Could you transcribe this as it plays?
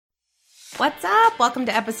What's up? Welcome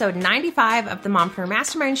to episode 95 of the Mompreneur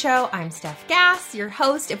Mastermind Show. I'm Steph Gass, your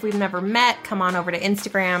host. If we've never met, come on over to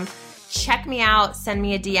Instagram, check me out, send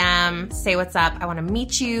me a DM, say what's up. I want to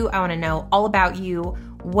meet you. I want to know all about you.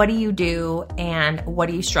 What do you do and what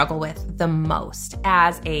do you struggle with the most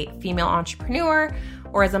as a female entrepreneur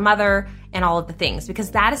or as a mother and all of the things? Because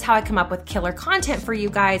that is how I come up with killer content for you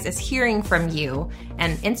guys, is hearing from you.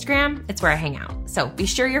 And Instagram, it's where I hang out. So be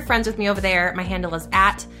sure you're friends with me over there. My handle is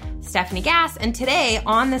at Stephanie Gass. And today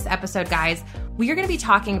on this episode, guys, we are going to be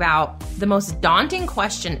talking about the most daunting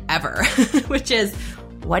question ever, which is,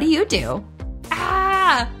 what do you do?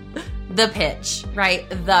 The pitch, right?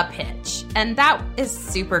 The pitch. And that is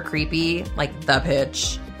super creepy, like the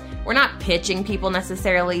pitch. We're not pitching people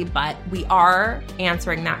necessarily, but we are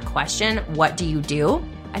answering that question. What do you do?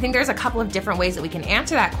 I think there's a couple of different ways that we can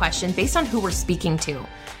answer that question based on who we're speaking to.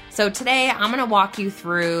 So today I'm going to walk you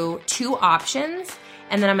through two options,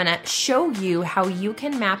 and then I'm going to show you how you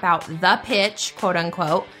can map out the pitch, quote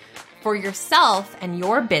unquote, for yourself and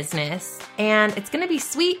your business. And it's going to be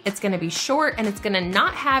sweet, it's going to be short, and it's going to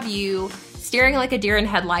not have you staring like a deer in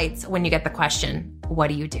headlights when you get the question, what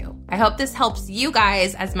do you do? I hope this helps you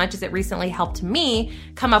guys as much as it recently helped me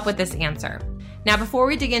come up with this answer. Now, before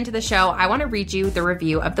we dig into the show, I want to read you the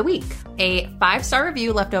review of the week. A 5-star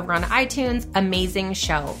review left over on iTunes, amazing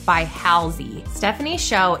show by Halsey. Stephanie's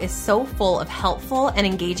show is so full of helpful and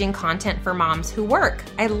engaging content for moms who work.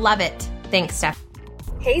 I love it. Thanks, Steph.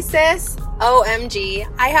 Hey sis,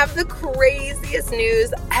 OMG, I have the craziest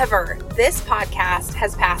news ever. This podcast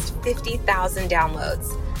has passed 50,000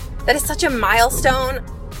 downloads. That is such a milestone,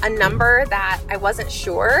 a number that I wasn't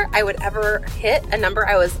sure I would ever hit, a number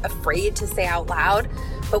I was afraid to say out loud,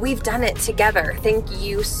 but we've done it together. Thank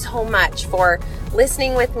you so much for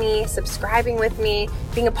listening with me, subscribing with me,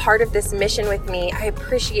 being a part of this mission with me. I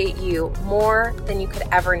appreciate you more than you could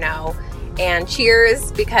ever know. And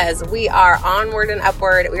cheers, because we are onward and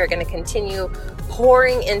upward. We are going to continue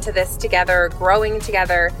pouring into this together, growing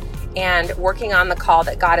together, and working on the call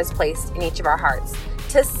that God has placed in each of our hearts.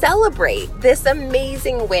 To celebrate this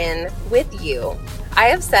amazing win with you, I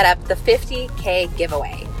have set up the 50K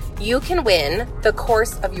giveaway. You can win the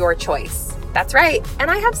course of your choice. That's right. And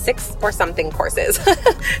I have 6 or something courses,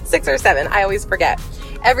 6 or 7. I always forget.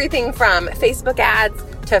 Everything from Facebook ads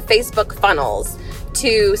to Facebook funnels,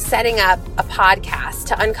 to setting up a podcast,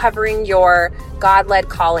 to uncovering your God-led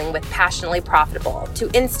calling with Passionately Profitable, to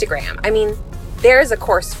Instagram. I mean, there's a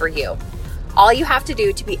course for you. All you have to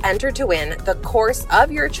do to be entered to win the course of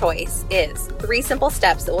your choice is 3 simple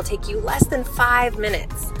steps that will take you less than 5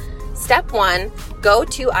 minutes. Step 1, go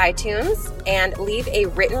to iTunes and leave a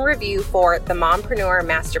written review for the Mompreneur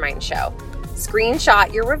Mastermind Show.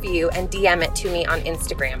 Screenshot your review and DM it to me on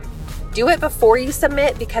Instagram. Do it before you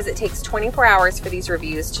submit because it takes 24 hours for these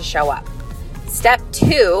reviews to show up. Step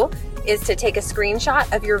 2 is to take a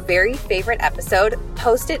screenshot of your very favorite episode,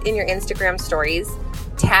 post it in your Instagram stories,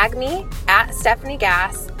 tag me at Stephanie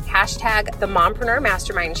Gass, hashtag the Mompreneur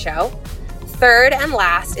Mastermind Show. Third and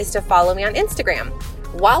last is to follow me on Instagram.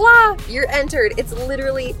 Voila, you're entered. It's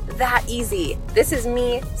literally that easy. This is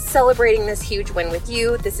me celebrating this huge win with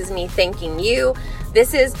you. This is me thanking you.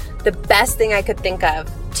 This is the best thing I could think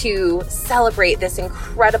of to celebrate this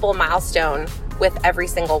incredible milestone with every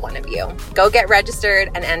single one of you. Go get registered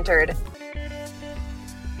and entered.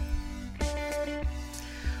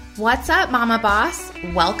 What's up, Mama Boss?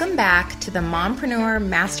 Welcome back to the Mompreneur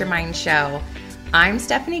Mastermind Show. I'm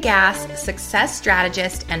Stephanie Gass, success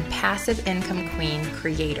strategist and passive income queen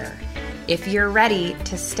creator. If you're ready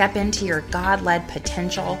to step into your God-led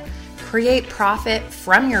potential, create profit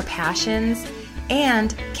from your passions,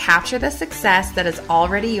 and capture the success that is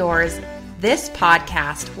already yours, this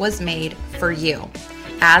podcast was made for you.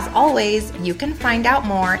 As always, you can find out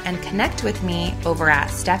more and connect with me over at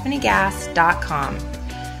stephaniegass.com.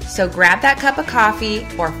 So grab that cup of coffee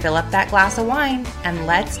or fill up that glass of wine and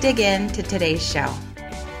let's dig into today's show.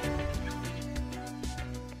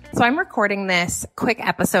 So I'm recording this quick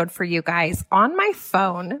episode for you guys on my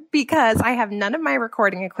phone because I have none of my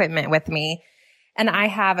recording equipment with me. And I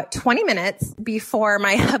have 20 minutes before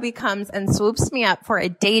my hubby comes and swoops me up for a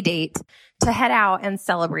day date to head out and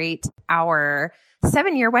celebrate our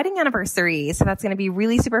 7-year wedding anniversary. So that's going to be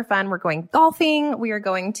really super fun. We're going golfing. We are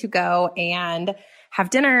going to go and have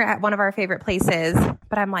dinner at one of our favorite places.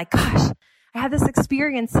 But I'm like, gosh, I had this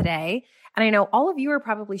experience today. And I know all of you are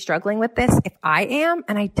probably struggling with this if I am.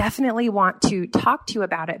 And I definitely want to talk to you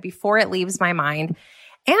about it before it leaves my mind.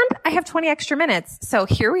 And I have 20 extra minutes. So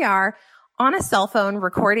here we are on a cell phone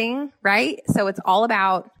recording, right? So it's all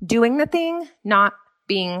about doing the thing, not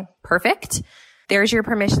being perfect. There's your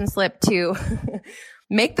permission slip to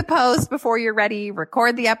make the post before you're ready,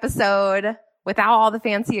 record the episode without all the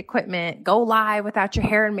fancy equipment, go live without your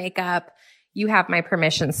hair and makeup. You have my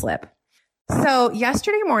permission slip. So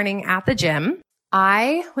yesterday morning at the gym,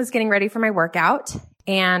 I was getting ready for my workout,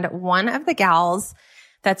 and one of the gals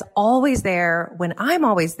that's always there when I'm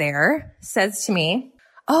always there says to me,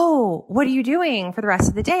 "Oh, what are you doing for the rest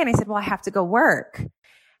of the day?" And I said, "Well, I have to go work."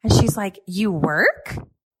 And she's like, "You work?"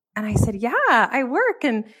 And I said, "Yeah, I work."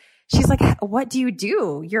 And she's like, "What do you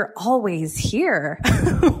do? You're always here."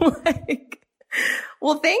 Like,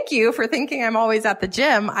 well, thank you for thinking I'm always at the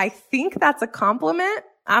gym. I think that's a compliment.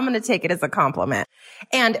 I'm going to take it as a compliment.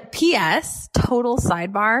 And P.S., total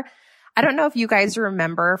sidebar. I don't know if you guys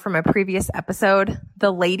remember from a previous episode,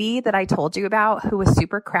 the lady that I told you about who was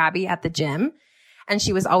super crabby at the gym. And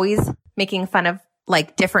she was always making fun of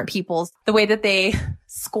like different people's, the way that they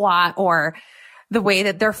squat or the way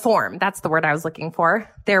that their form. That's the word I was looking for,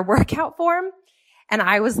 their workout form. And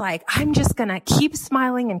I was like, I'm just going to keep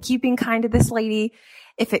smiling and keeping kind to this lady.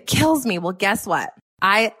 If it kills me, well, guess what?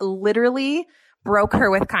 I literally broke her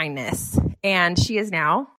with kindness, and she is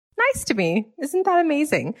now nice to me. Isn't that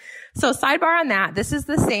amazing? So sidebar on that, this is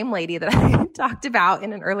the same lady that I talked about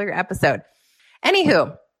in an earlier episode.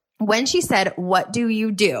 Anywho, when she said, "What do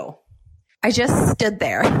you do?" I just stood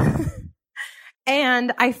there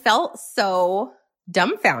and I felt so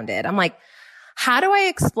dumbfounded. I'm like, how do I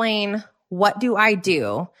explain what do I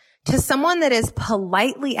do to someone that is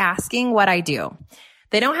politely asking what I do?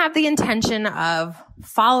 They don't have the intention of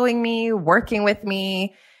following me, working with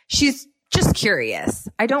me. She's just curious.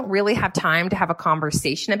 I don't really have time to have a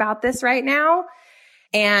conversation about this right now.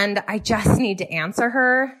 And I just need to answer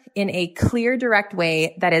her in a clear, direct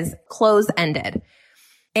way that is close-ended.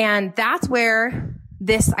 And that's where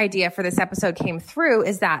this idea for this episode came through,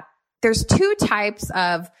 is that there's two types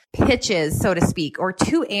of pitches, so to speak, or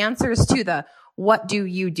two answers to the "what do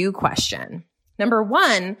you do" question. Number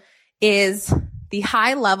one is the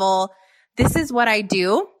high level, this is what I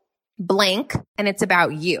do, blank, and it's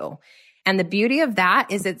about you. And the beauty of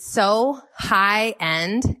that is it's so high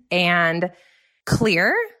end and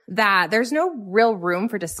clear that there's no real room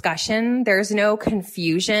for discussion. There's no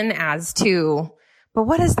confusion as to, but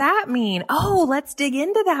what does that mean? Oh, let's dig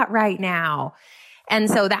into that right now. And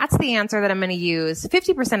so that's the answer that I'm going to use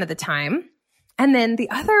 50% of the time. And then the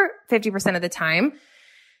other 50% of the time,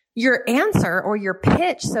 your answer or your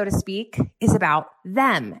pitch, so to speak, is about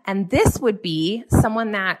them. And this would be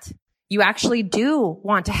someone that you actually do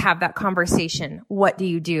want to have that conversation. What do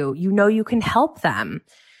you do? You know you can help them.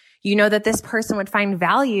 You know that this person would find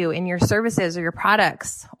value in your services or your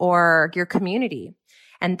products or your community.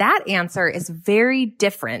 And that answer is very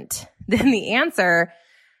different than the answer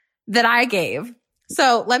that I gave.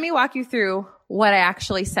 So let me walk you through what I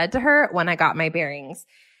actually said to her when I got my bearings.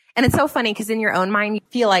 And it's so funny because in your own mind, you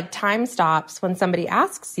feel like time stops when somebody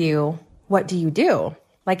asks you, "What do you do?"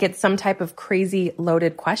 Like it's some type of crazy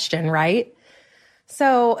loaded question, right?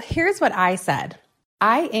 So here's what I said.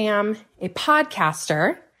 I am a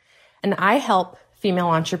podcaster and I help female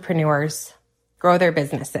entrepreneurs grow their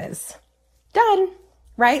businesses. Done,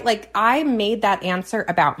 right? Like I made that answer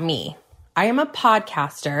about me. I am a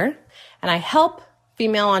podcaster and I help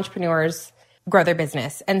female entrepreneurs grow their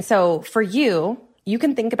business. And so for you, you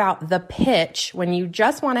can think about the pitch when you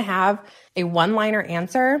just want to have a one-liner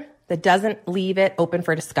answer that doesn't leave it open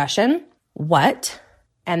for discussion. What,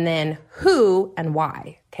 and then who and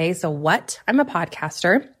why. Okay, so what? I'm a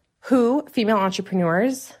podcaster. Who? Female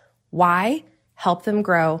entrepreneurs. Why? Help them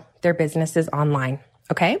grow their businesses online.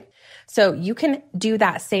 Okay, so you can do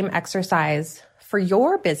that same exercise for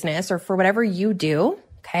your business or for whatever you do.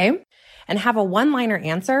 Okay, and have a one-liner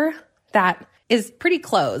answer that is pretty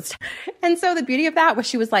closed. And so the beauty of that was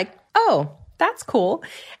she was like, "Oh, that's cool."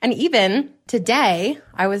 And even today,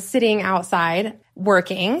 I was sitting outside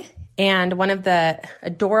working, and one of the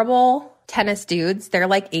adorable tennis dudes, they're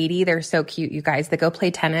like 80. They're so cute, you guys. They go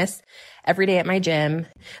play tennis every day at my gym.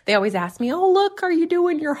 They always ask me, "Oh, look, are you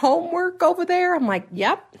doing your homework over there?" I'm like,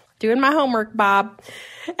 "Yep, doing my homework, Bob."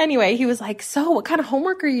 Anyway, he was like, "So what kind of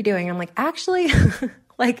homework are you doing?" I'm like, "Actually,"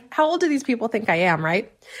 like, how old do these people think I am, right?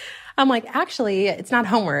 I'm like, "Actually, it's not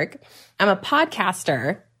homework. I'm a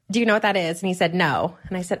podcaster. Do you know what that is?" And he said, "No."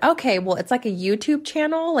 And I said, "Okay, well, it's like a YouTube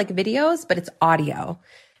channel, like videos, but it's audio."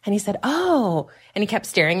 And he said, "Oh," and he kept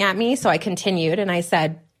staring at me. So I continued and I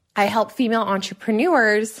said, "I help female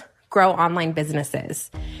entrepreneurs grow online businesses."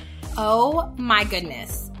 Oh my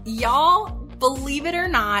goodness. Y'all, believe it or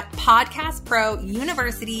not, Podcast Pro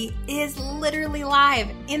University is literally live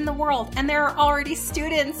in the world, and there are already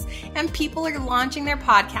students and people are launching their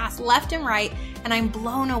podcasts left and right, and I'm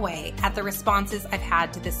blown away at the responses I've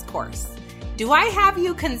had to this course. Do I have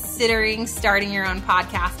you considering starting your own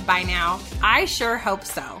podcast by now? I sure hope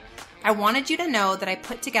so. I wanted you to know that I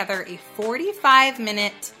put together a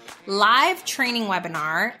 45-minute live training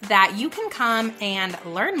webinar that you can come and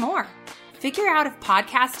learn more. Figure out if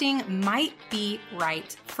podcasting might be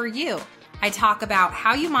right for you. I talk about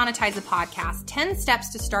how you monetize a podcast, 10 steps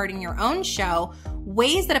to starting your own show,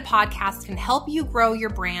 ways that a podcast can help you grow your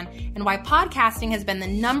brand, and why podcasting has been the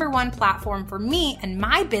 #1 platform for me and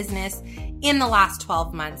my business in the last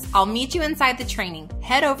 12 months. I'll meet you inside the training.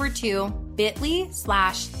 Head over to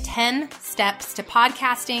bit.ly/10 steps to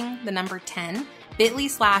podcasting, the number 10,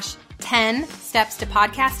 bit.ly/10 steps to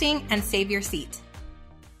podcasting, and save your seat.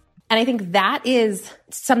 And I think that is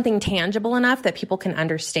something tangible enough that people can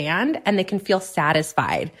understand and they can feel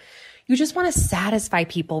satisfied. You just want to satisfy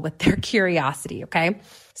people with their curiosity, okay?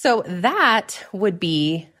 So that would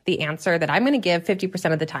be the answer that I'm going to give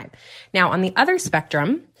 50% of the time. Now, on the other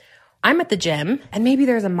spectrum, I'm at the gym and maybe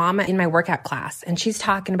there's a mama in my workout class and she's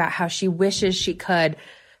talking about how she wishes she could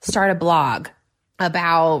start a blog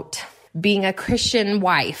about being a Christian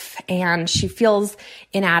wife and she feels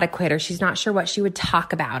inadequate or she's not sure what she would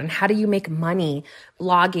talk about and how do you make money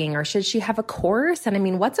blogging or should she have a course? And I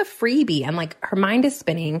mean, what's a freebie? And like her mind is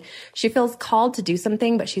spinning. She feels called to do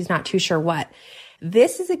something, but she's not too sure what.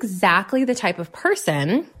 This is exactly the type of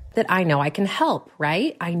person that I know I can help,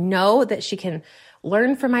 right? I know that she can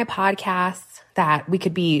learn from my podcasts, that she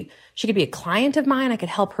could be a client of mine. I could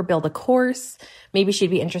help her build a course. Maybe she'd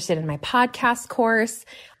be interested in my podcast course.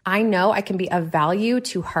 I know I can be of value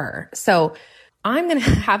to her. So I'm going to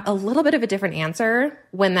have a little bit of a different answer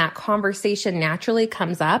when that conversation naturally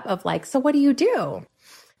comes up of like, so what do you do?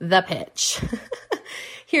 The pitch.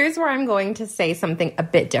 Here's where I'm going to say something a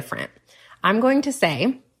bit different. I'm going to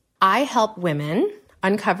say, I help women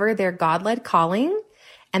uncover their God-led calling,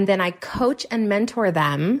 and then I coach and mentor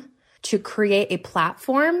them to create a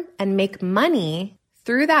platform and make money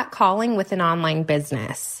through that calling with an online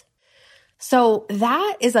business. So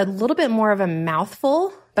that is a little bit more of a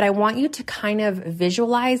mouthful, but I want you to kind of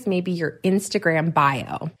visualize maybe your Instagram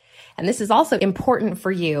bio. And this is also important for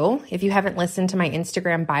you. If you haven't listened to my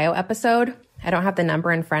Instagram bio episode, I don't have the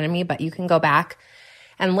number in front of me, but you can go back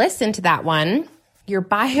and listen to that one. Your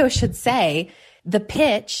bio should say the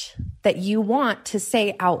pitch that you want to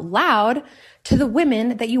say out loud to the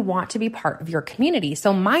women that you want to be part of your community.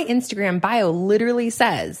 So my Instagram bio literally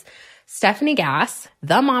says, Stephanie Gass,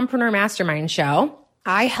 the Mompreneur Mastermind Show.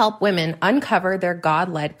 I help women uncover their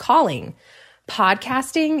God-led calling,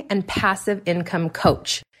 podcasting, and passive income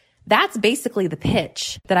coach. That's basically the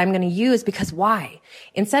pitch that I'm going to use because why?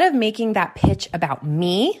 Instead of making that pitch about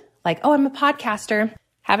me, like, oh, I'm a podcaster,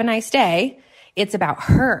 have a nice day, it's about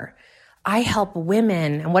her. I help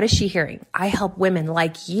women. And what is she hearing? I help women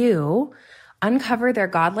like you uncover their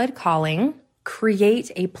God-led calling,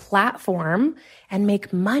 create a platform, and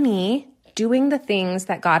make money doing the things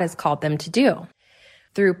that God has called them to do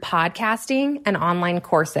through podcasting and online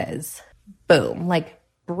courses. Boom, like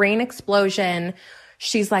brain explosion.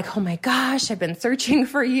 She's like, oh my gosh, I've been searching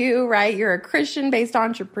for you, right? You're a Christian-based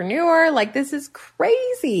entrepreneur. Like, this is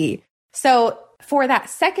crazy. So for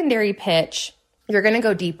that secondary pitch, you're going to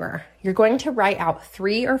go deeper. You're going to write out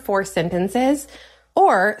 3 or 4 sentences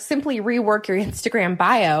or simply rework your Instagram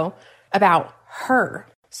bio about her.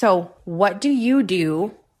 So what do you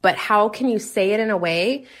do, but how can you say it in a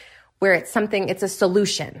way where it's a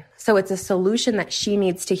solution. So it's a solution that she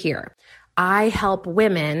needs to hear. I help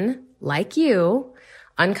women like you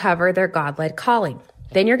uncover their God-led calling.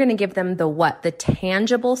 Then you're going to give them the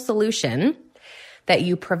tangible solution that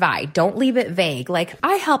you provide. Don't leave it vague. Like,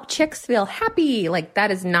 I help chicks feel happy. Like, that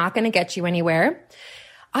is not going to get you anywhere.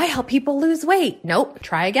 I help people lose weight. Nope.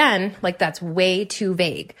 Try again. Like, that's way too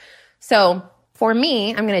vague. So for me,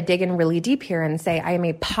 I'm going to dig in really deep here and say I am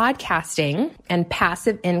a podcasting and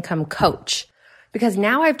passive income coach, because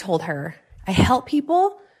now I've told her I help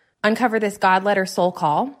people uncover this God-led or soul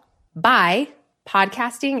call by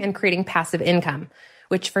podcasting and creating passive income,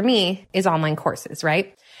 which for me is online courses,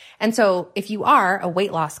 right? And so if you are a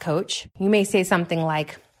weight loss coach, you may say something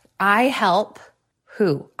like, I help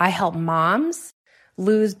who? I help moms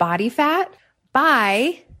lose body fat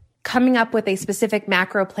by coming up with a specific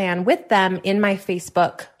macro plan with them in my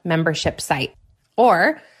Facebook membership site.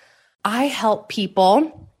 Or I help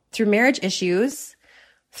people through marriage issues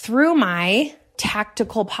through my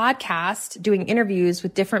tactical podcast, doing interviews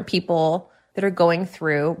with different people that are going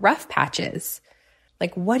through rough patches.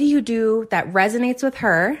 Like, what do you do that resonates with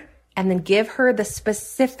her? And then give her the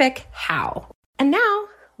specific how. And now,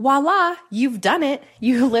 voila, you've done it.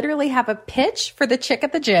 You literally have a pitch for the chick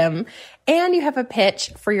at the gym, and you have a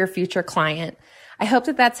pitch for your future client. I hope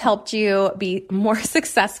that that's helped you be more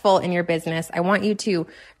successful in your business. I want you to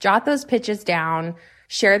jot those pitches down,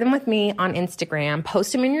 share them with me on Instagram,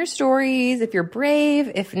 post them in your stories if you're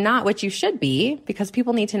brave, if not, which you should be, because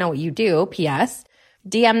people need to know what you do, P.S.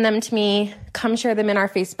 DM them to me, come share them in our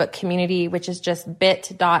Facebook community, which is just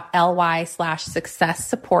bit.ly/success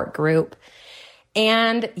support group.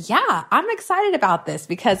 And yeah, I'm excited about this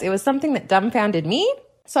because it was something that dumbfounded me.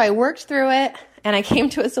 So I worked through it and I came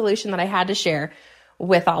to a solution that I had to share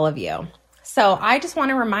with all of you. So I just want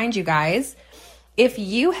to remind you guys, if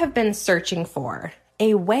you have been searching for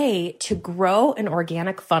a way to grow an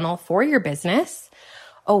organic funnel for your business,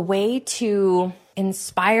 a way to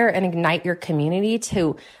inspire and ignite your community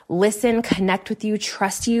to listen, connect with you,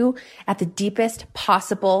 trust you at the deepest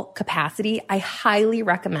possible capacity, I highly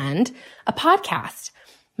recommend a podcast.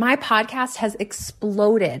 My podcast has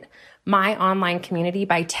exploded my online community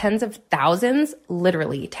by tens of thousands,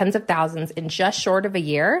 literally tens of thousands in just short of a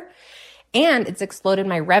year. And it's exploded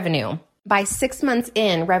my revenue. By 6 months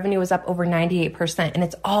in, revenue was up over 98%, and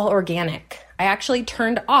it's all organic. I actually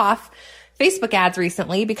turned off Facebook ads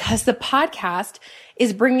recently because the podcast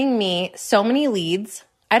is bringing me so many leads.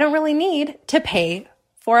 I don't really need to pay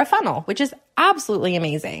for a funnel, which is absolutely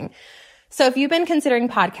amazing. So if you've been considering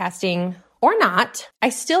podcasting or not, I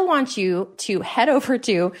still want you to head over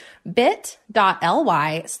to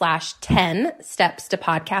bit.ly/10 steps to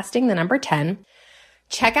podcasting, the number 10.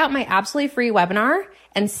 Check out my absolutely free webinar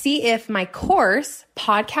and see if my course,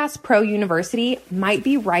 Podcast Pro University, might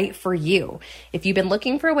be right for you. If you've been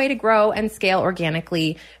looking for a way to grow and scale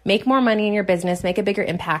organically, make more money in your business, make a bigger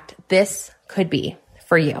impact, this could be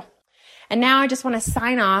for you. And now I just want to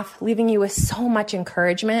sign off, leaving you with so much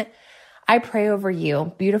encouragement. I pray over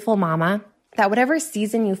you, beautiful mama, that whatever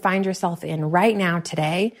season you find yourself in right now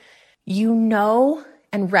today, you know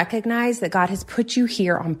and recognize that God has put you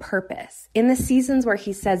here on purpose. In the seasons where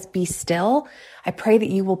he says, be still, I pray that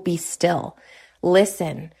you will be still,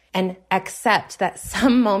 listen, and accept that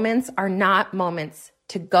some moments are not moments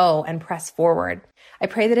to go and press forward. I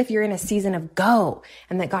pray that if you're in a season of go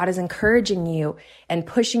and that God is encouraging you and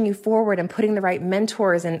pushing you forward and putting the right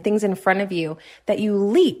mentors and things in front of you, that you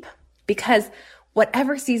leap, because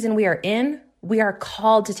whatever season we are in, we are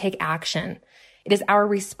called to take action. It is our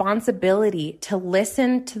responsibility to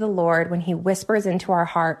listen to the Lord when he whispers into our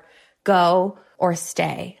heart, go or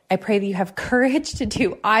stay. I pray that you have courage to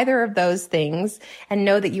do either of those things and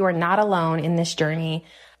know that you are not alone in this journey.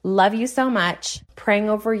 Love you so much, praying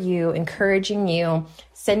over you, encouraging you,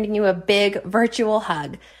 sending you a big virtual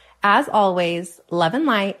hug. As always, love and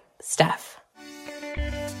light, Steph.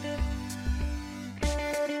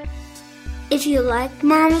 If you like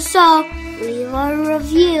Mama So, leave a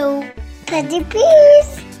review. Pretty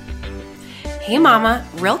please. Hey mama,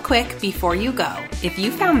 real quick before you go, if you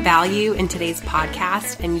found value in today's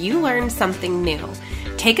podcast and you learned something new,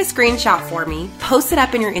 take a screenshot for me, post it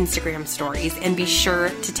up in your Instagram stories, and be sure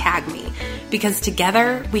to tag me, because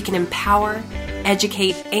together we can empower,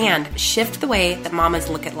 educate, and shift the way that mamas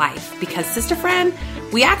look at life. Because sister friend,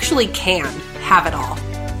 we actually can have it all.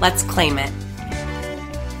 Let's claim it.